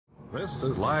This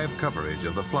is live coverage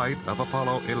of the flight of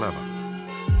Apollo 11.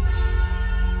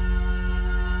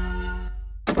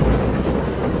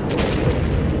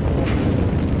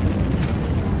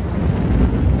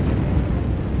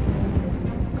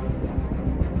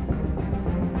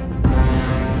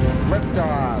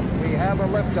 Liftoff. We have a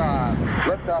liftoff.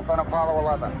 Liftoff on Apollo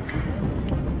 11.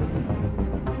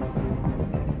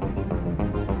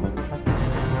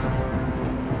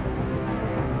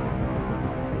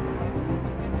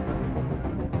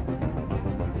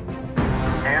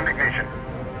 Ignition.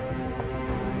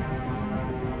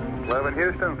 11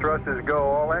 Houston, thrust is go.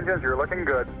 All engines, you're looking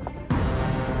good.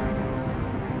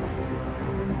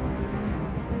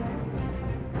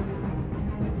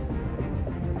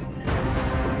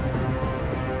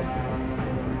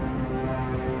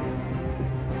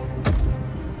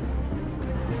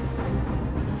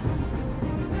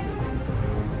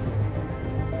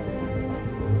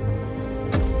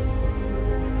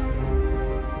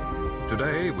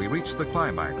 Today, we reach the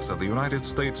climax of the United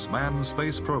States manned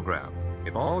space program.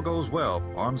 If all goes well,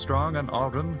 Armstrong and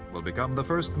Aldrin will become the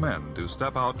first men to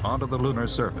step out onto the lunar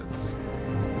surface.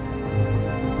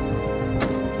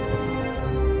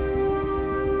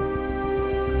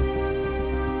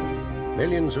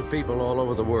 Millions of people all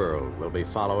over the world will be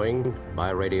following,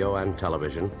 by radio and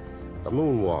television, the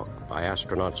moonwalk by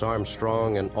astronauts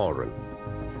Armstrong and Aldrin.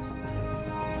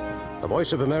 The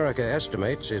Voice of America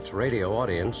estimates its radio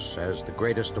audience as the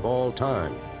greatest of all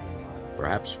time.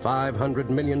 Perhaps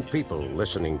 500 million people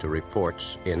listening to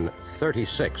reports in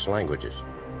 36 languages.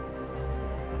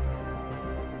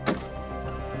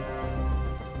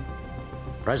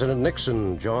 President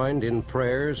Nixon joined in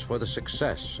prayers for the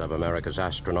success of America's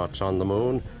astronauts on the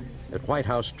moon at White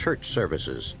House church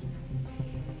services.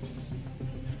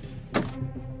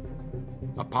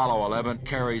 Apollo 11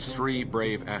 carries 3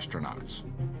 brave astronauts.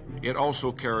 It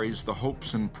also carries the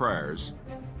hopes and prayers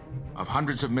of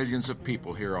hundreds of millions of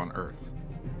people here on Earth,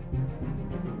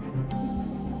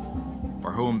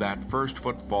 for whom that first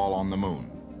footfall on the moon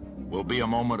will be a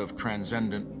moment of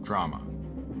transcendent drama.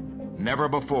 Never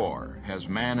before has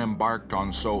man embarked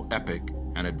on so epic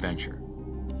an adventure.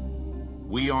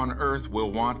 We on Earth will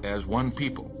want, as one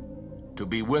people, to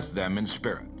be with them in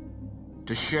spirit,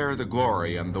 to share the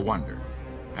glory and the wonder,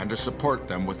 and to support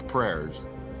them with prayers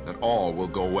that all will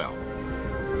go well.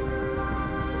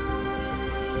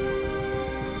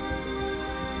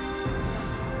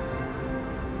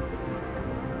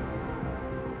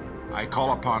 I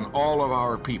call upon all of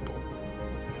our people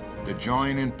to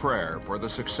join in prayer for the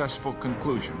successful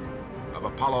conclusion of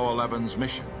Apollo 11's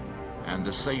mission and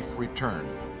the safe return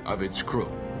of its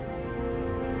crew.